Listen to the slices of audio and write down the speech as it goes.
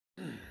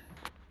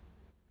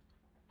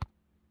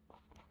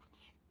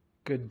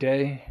Good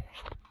day.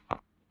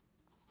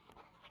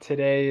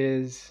 Today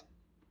is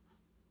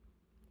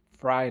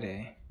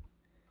Friday,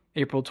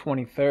 April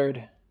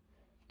 23rd,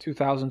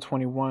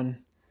 2021.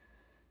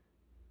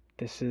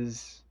 This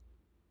is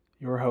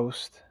your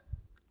host,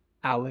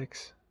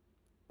 Alex,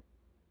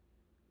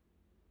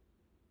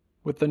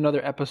 with another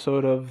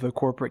episode of the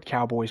Corporate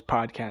Cowboys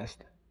podcast,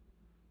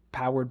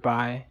 powered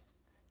by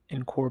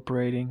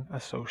Incorporating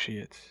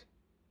Associates.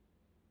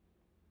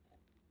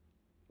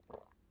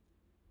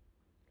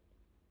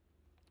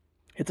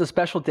 It's a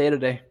special day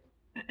today.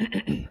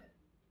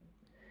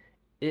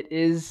 It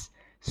is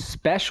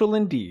special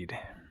indeed.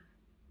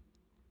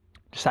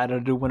 Decided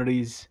to do one of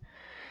these.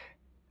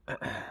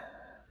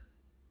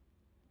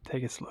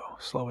 Take it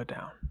slow it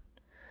down.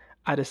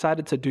 I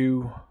decided to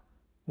do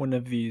one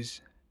of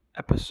these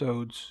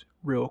episodes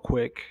real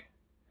quick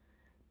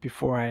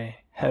before I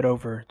head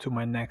over to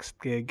my next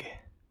gig.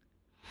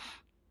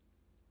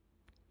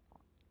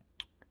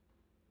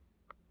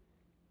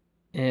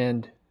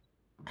 And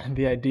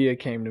the idea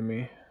came to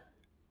me,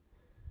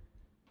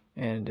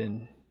 and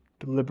in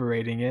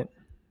deliberating it,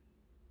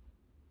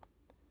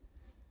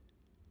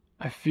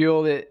 I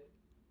feel that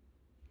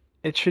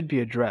it should be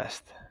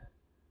addressed.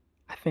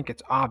 I think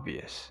it's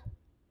obvious,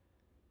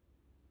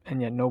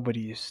 and yet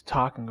nobody is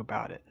talking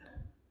about it.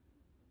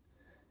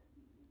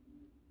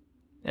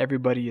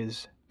 Everybody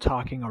is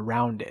talking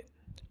around it.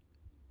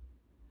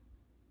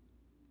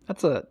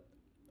 That's an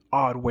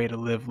odd way to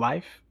live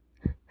life.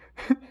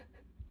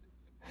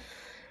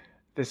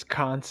 This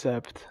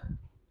concept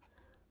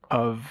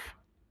of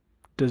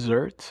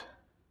dessert,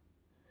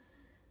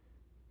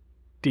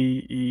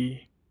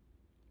 DESERT,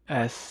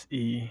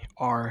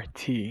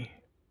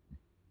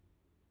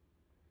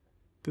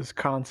 this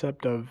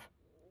concept of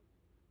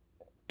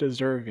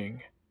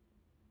deserving,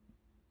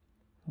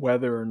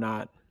 whether or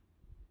not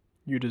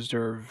you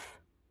deserve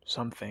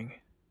something.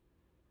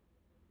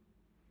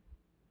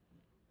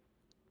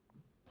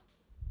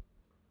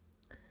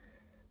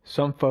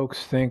 Some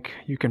folks think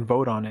you can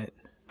vote on it,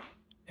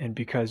 and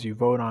because you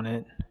vote on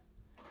it,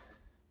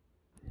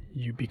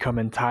 you become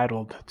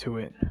entitled to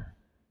it.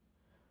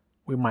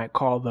 We might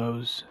call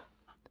those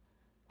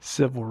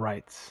civil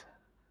rights.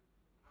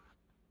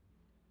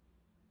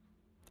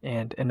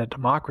 And in a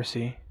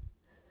democracy,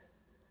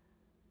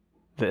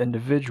 the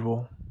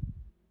individual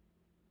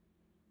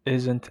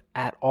isn't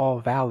at all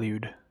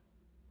valued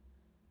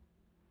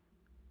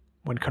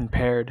when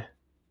compared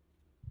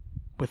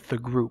with the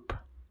group.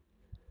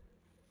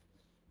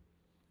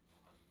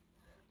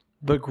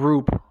 The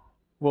group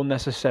will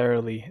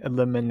necessarily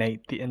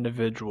eliminate the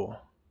individual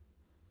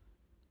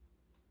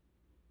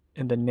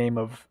in the name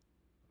of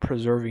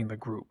preserving the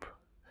group,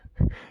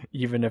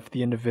 even if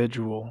the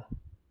individual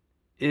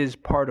is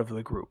part of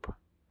the group.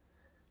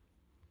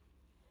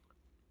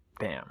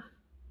 Damn,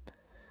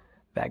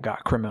 that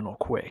got criminal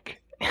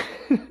quick.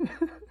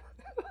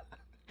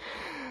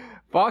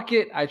 Fuck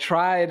it, I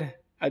tried,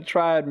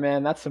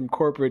 man. That's some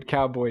corporate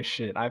cowboy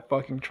shit. I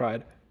fucking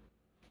tried.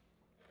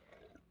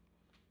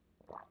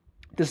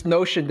 This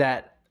notion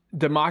that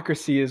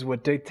democracy is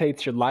what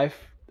dictates your life.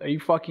 Are you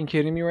fucking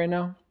kidding me right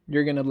now?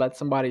 You're gonna let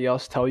somebody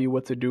else tell you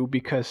what to do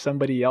because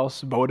somebody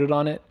else voted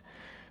on it?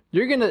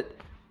 You're gonna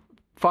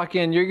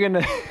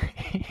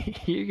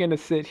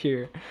sit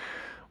here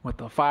with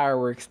the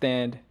fireworks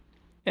stand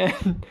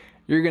and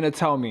you're gonna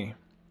tell me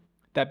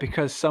that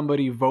because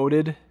somebody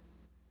voted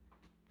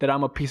that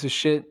I'm a piece of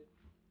shit,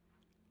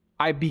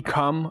 I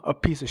become a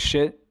piece of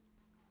shit?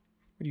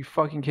 Are you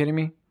fucking kidding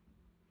me?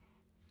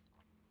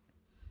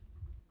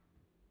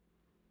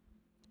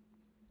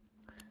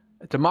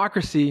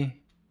 Democracies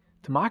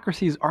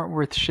aren't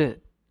worth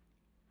shit.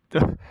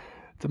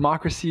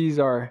 Democracies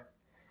are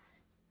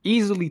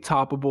easily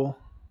toppable,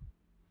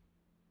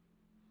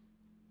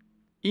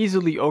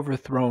 easily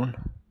overthrown.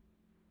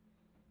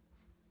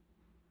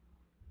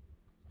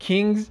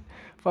 Kings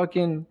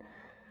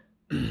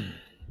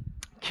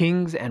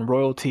and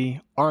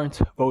royalty aren't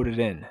voted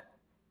in.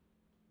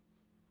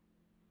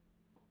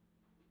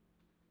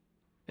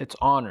 It's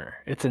honor,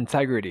 it's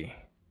integrity,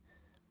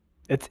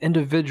 it's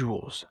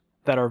individuals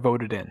that are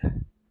voted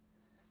in.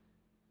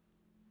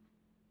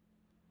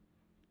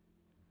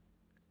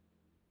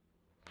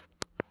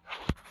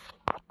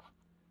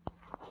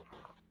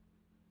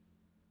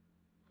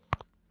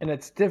 And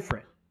it's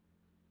different.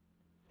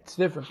 It's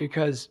different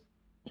because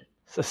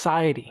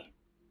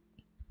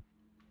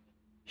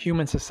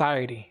human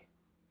society,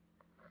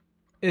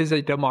 is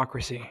a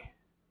democracy.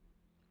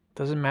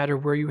 Doesn't matter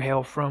where you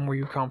hail from, where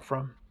you come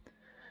from.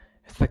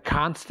 It's the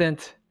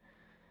constant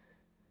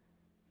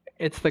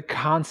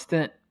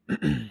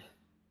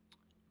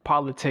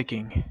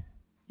politicking.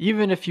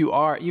 Even if you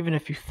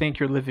think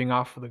you're living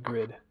off of the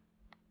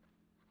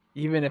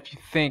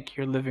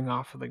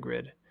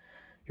grid,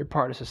 you're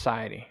part of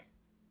society.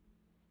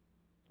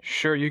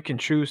 Sure, you can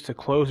choose to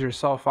close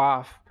yourself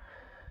off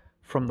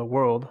from the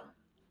world,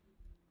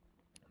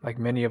 like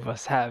many of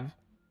us have.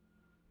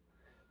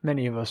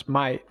 Many of us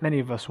might, many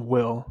of us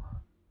will,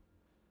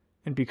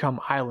 and become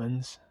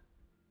islands.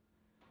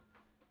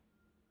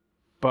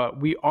 But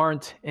we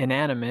aren't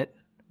inanimate.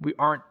 We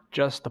aren't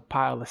just a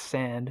pile of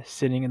sand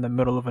sitting in the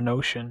middle of an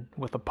ocean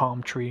with a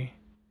palm tree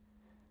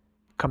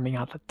coming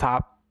out the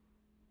top.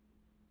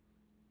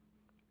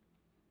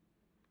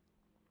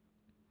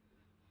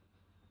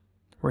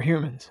 We're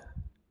humans.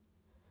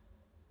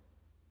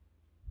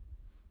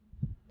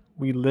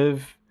 We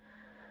live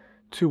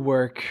to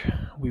work.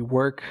 We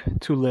work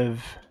to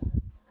live.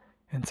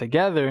 And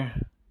together,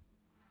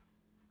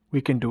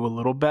 we can do a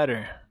little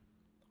better.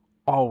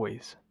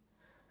 Always.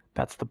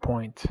 That's the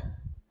point.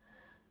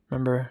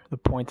 Remember, the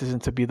point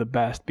isn't to be the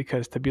best,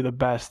 because to be the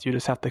best, you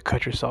just have to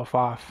cut yourself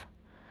off.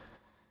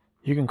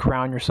 You can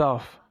crown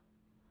yourself,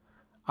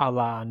 a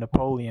la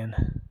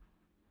Napoleon.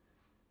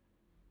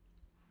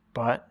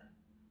 But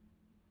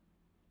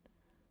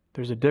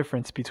there's a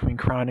difference between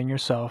crowning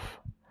yourself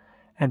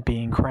and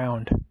being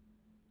crowned.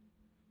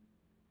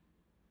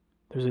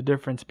 There's a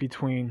difference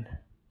between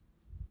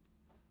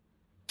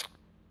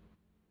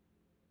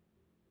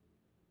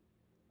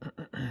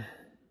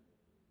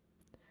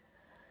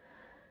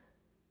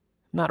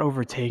not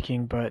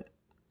overtaking, but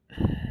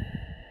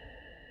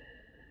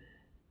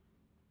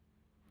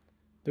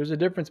there's a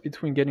difference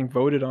between getting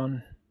voted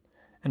on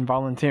and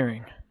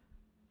volunteering.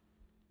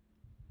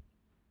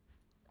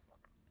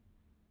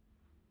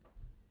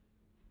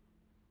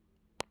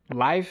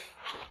 Life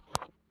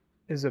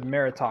is a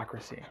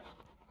meritocracy.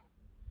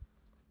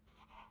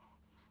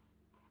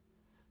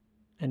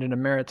 And in a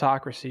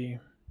meritocracy,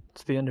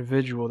 it's the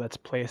individual that's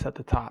placed at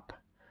the top.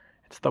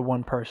 It's the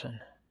one person.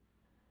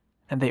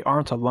 And they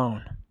aren't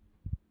alone.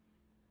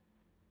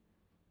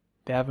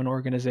 They have an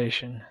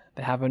organization.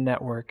 They have a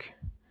network.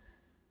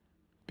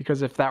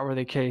 Because if that were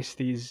the case,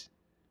 these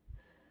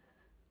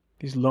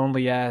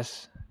lonely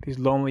as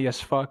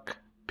fuck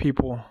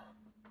people,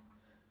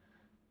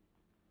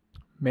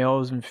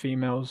 males and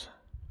females,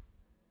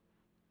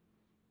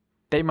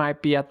 they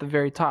might be at the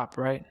very top,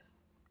 right?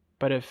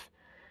 But if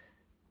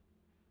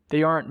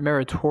they aren't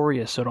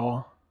meritorious at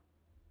all,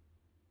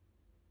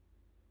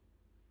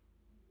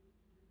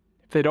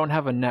 if they don't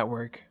have a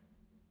network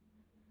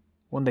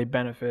when they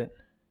benefit,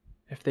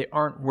 if they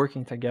aren't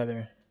working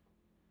together,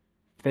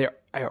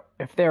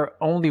 if they're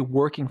only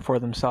working for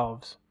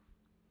themselves,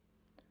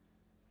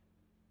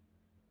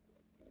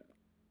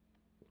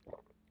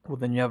 well,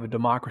 then you have a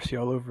democracy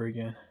all over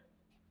again.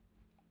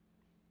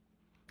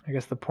 I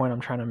guess the point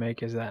I'm trying to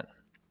make is that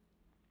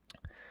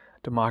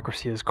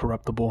democracy is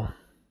corruptible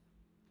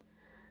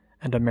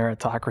and a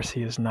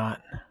meritocracy is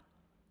not.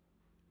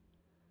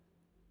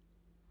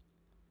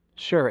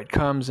 Sure, it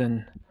comes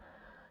in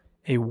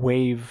a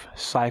wave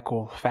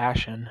cycle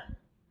fashion.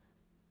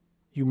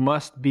 You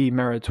must be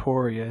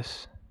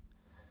meritorious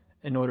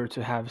in order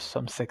to have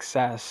some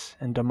success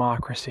in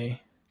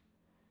democracy.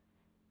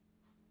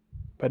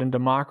 But in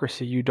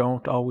democracy, you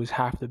don't always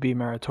have to be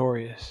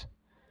meritorious.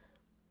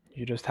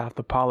 You just have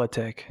to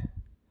politic.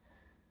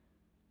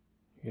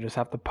 You just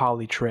have to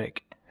politrick.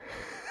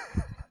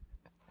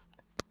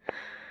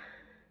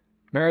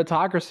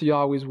 Meritocracy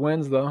always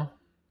wins, though.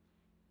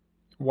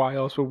 Why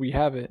else would we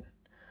have it?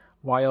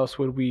 Why else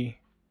would we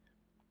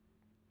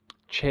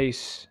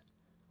chase?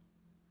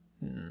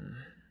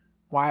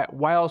 Why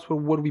else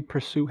would we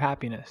pursue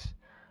happiness?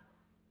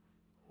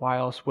 Why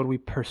else would we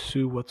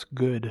pursue what's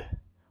good,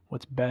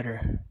 what's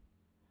better?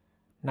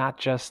 Not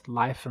just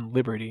life and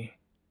liberty.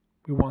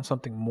 We want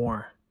something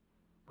more.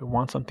 We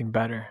want something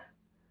better.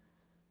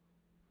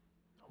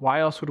 Why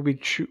else would we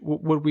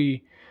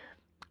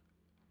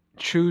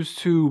choose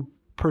to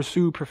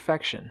pursue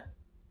perfection?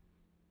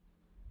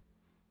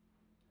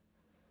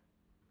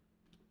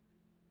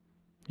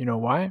 You know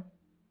why?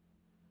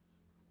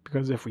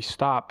 Because if we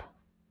stop,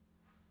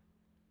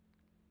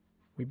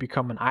 we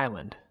become an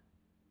island.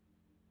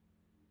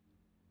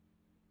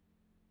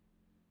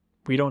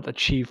 We don't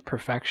achieve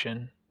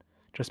perfection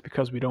just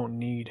because we don't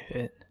need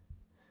it.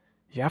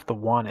 You have to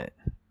want it.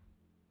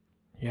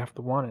 You have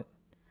to want it.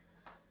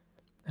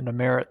 And a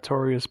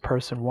meritorious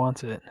person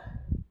wants it.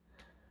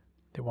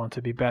 They want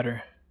to be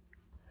better.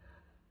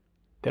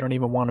 They don't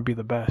even want to be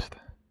the best.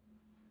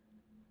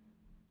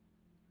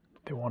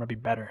 They want to be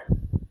better.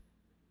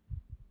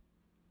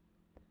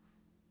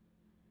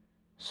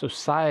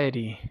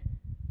 Society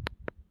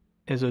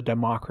is a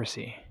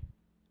democracy.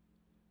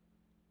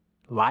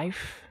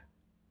 Life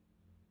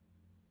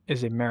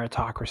is a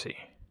meritocracy.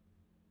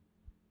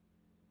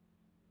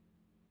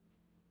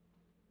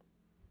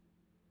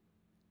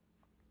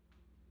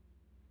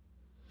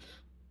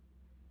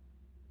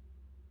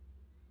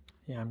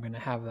 Yeah, I'm going to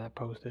have that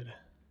posted.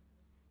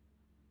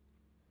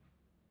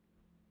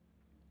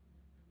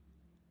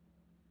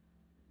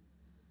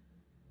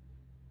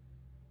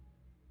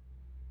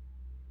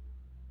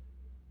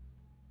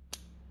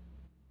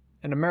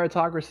 And a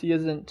meritocracy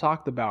isn't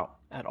talked about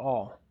at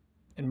all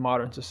in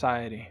modern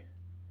society.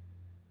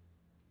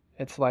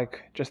 It's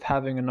like just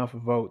having enough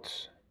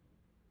votes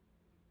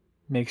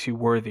makes you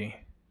worthy.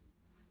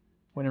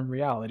 When in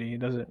reality,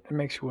 it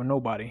makes you a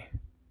nobody.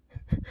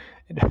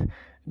 It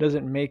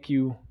doesn't make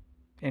you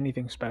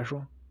anything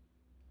special.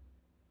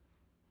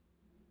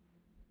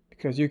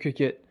 Because you could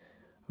get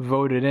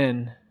voted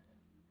in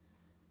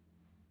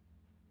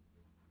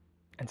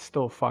and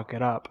still fuck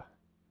it up.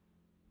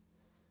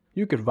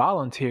 You could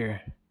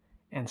volunteer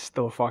and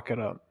still fuck it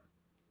up.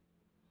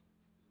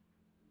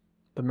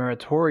 The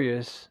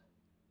meritorious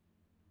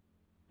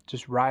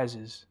just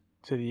rises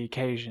to the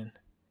occasion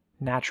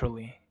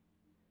naturally,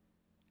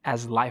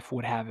 as life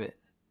would have it.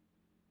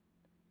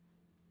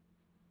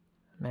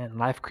 Man,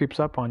 life creeps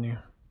up on you.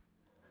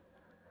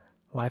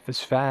 Life is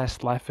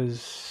fast, life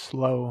is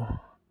slow,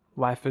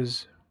 life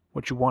is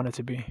what you want it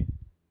to be.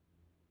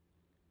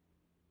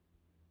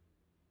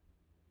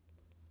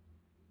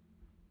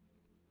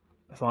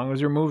 As long as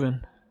you're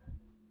moving.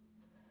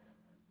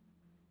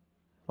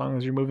 As long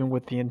as you're moving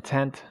with the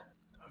intent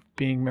of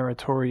being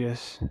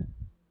meritorious,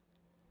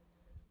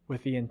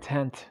 with the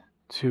intent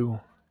to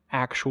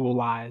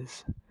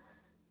actualize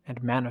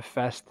and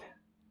manifest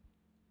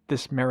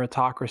this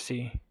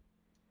meritocracy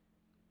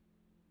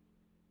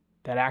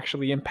that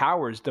actually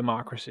empowers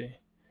democracy,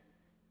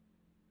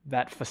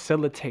 that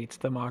facilitates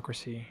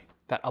democracy,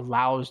 that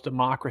allows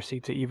democracy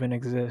to even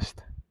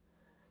exist.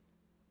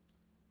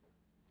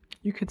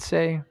 You could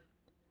say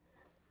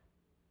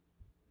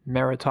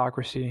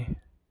meritocracy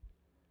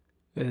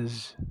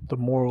is the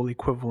moral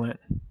equivalent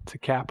to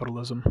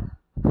capitalism.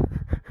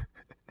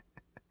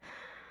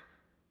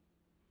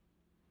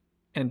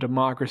 And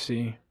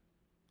democracy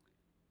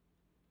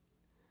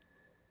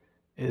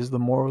is the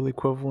moral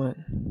equivalent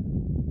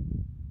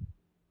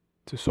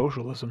to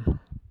socialism.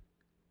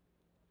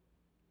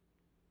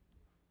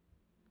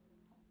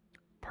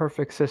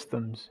 Perfect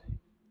systems,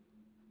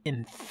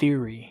 in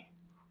theory,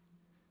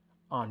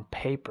 on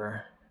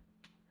paper,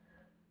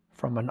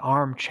 from an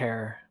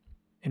armchair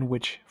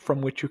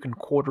from which you can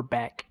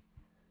quarterback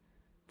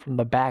from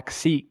the back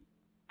seat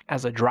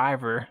as a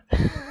driver.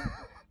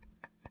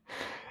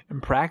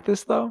 In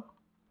practice, though,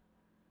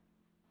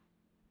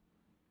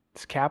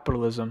 it's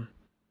capitalism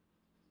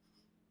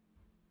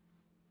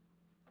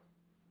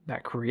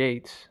that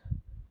creates.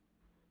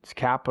 It's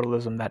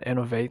capitalism that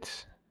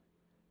innovates.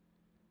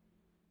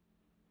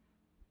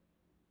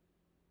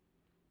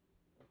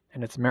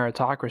 And it's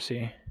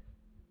meritocracy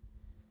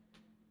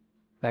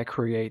that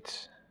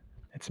creates.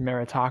 It's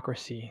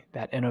meritocracy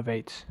that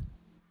innovates.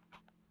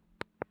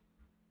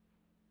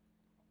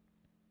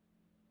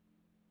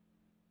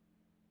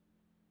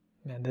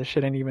 Man, this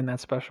shit ain't even that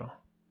special.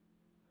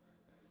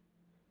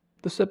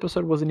 This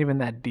episode wasn't even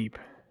that deep.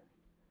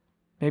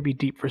 Maybe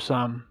deep for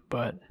some,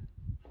 but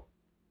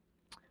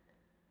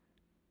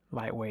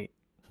lightweight.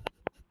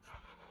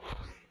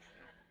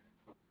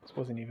 This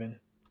wasn't even...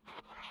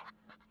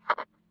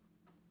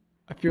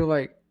 I feel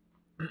like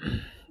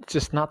it's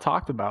just not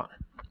talked about.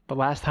 The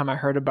last time I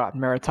heard about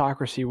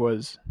meritocracy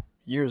was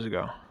years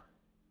ago.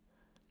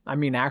 I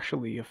mean,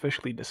 actually,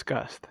 officially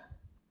discussed.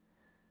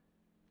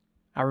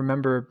 I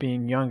remember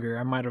being younger.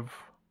 I might have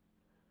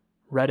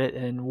read it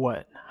in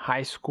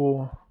high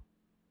school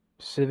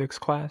civics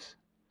class?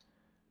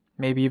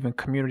 Maybe even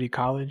community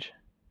college.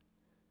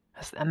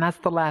 And that's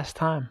the last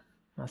time.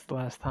 That's the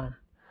last time.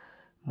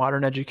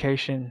 Modern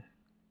education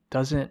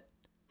doesn't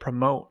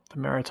promote the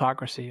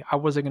meritocracy. I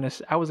was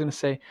gonna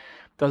say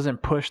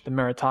doesn't push the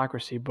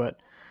meritocracy, but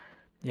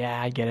yeah,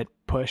 I get it.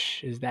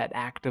 Push is that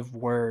active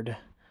word.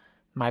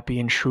 Might be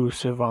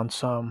intrusive on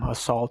some,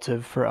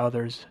 assaultive for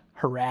others,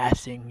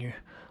 harassing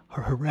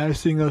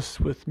us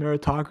with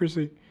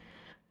meritocracy.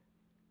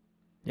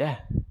 Yeah.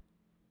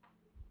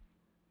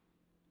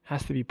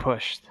 Has to be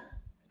pushed.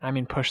 I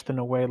mean pushed in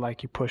a way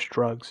like you push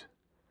drugs.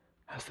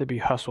 Has to be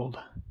hustled.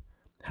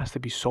 Has to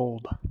be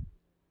sold.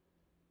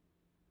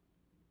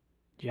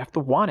 You have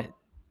to want it.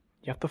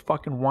 You have to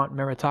fucking want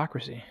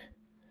meritocracy.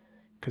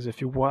 Because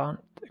if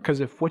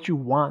what you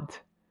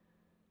want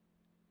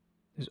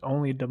is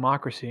only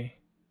democracy,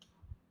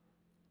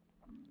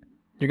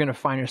 you're going to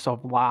find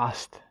yourself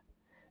lost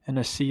in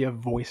a sea of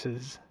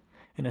voices,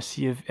 in a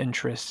sea of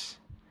interests,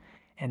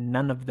 and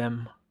none of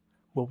them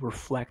will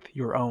reflect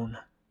your own.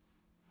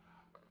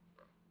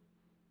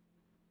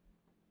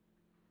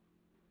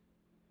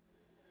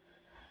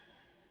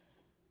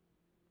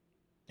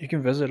 You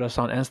can visit us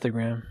on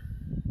Instagram.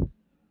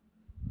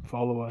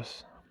 Follow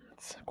us.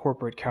 It's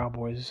Corporate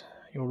Cowboys.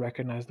 You'll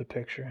recognize the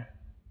picture.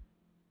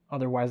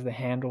 Otherwise, the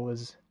handle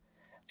is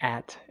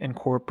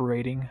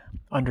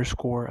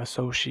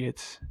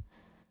 @incorporating_associates.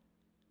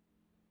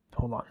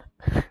 Hold on.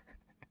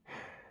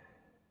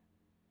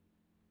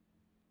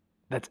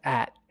 That's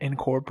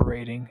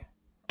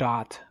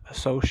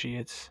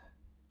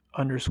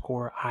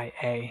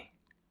 @incorporating.associates_IA.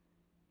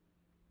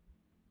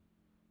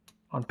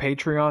 On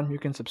Patreon, you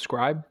can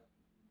subscribe.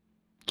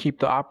 Keep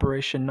the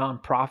operation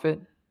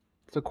nonprofit.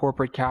 It's a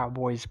Corporate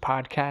Cowboys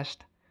podcast.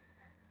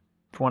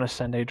 If you want to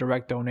send a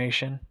direct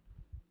donation,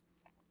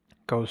 it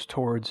goes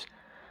towards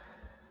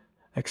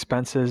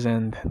expenses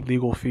and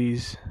legal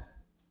fees.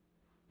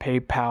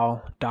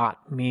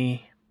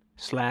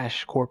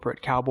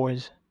 PayPal.me/Corporate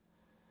Cowboys.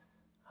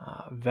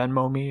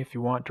 Venmo me if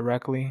you want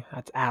directly.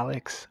 That's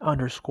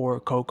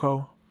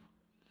Alex_Coco.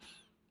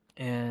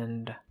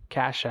 And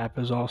Cash App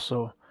is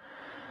also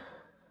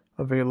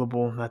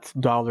available. That's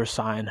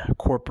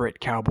 $corporate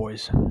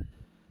Cowboys.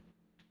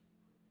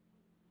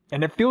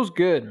 And it feels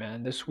good,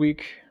 man. This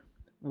week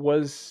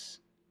was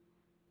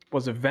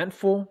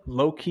eventful,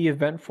 low-key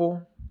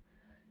eventful.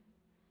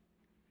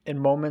 In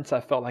moments,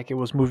 I felt like it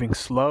was moving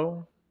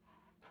slow.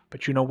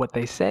 But you know what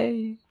they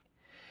say?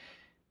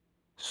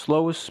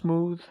 Slow is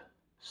smooth,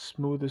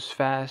 smooth is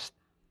fast.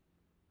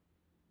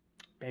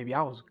 Baby,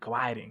 I was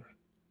gliding.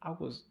 I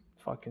was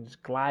fucking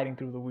just gliding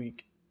through the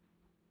week.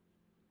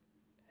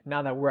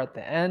 Now that we're at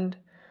the end,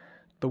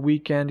 the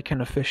weekend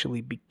can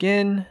officially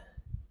begin.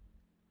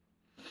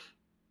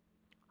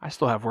 I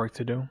still have work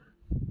to do.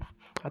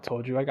 I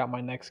told you, I got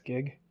my next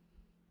gig.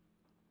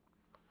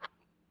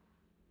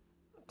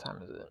 What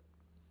time is it?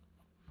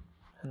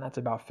 And that's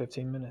about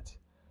 15 minutes.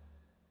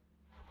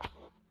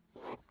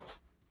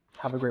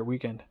 Have a great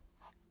weekend.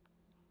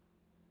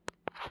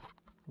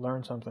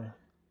 Learn something.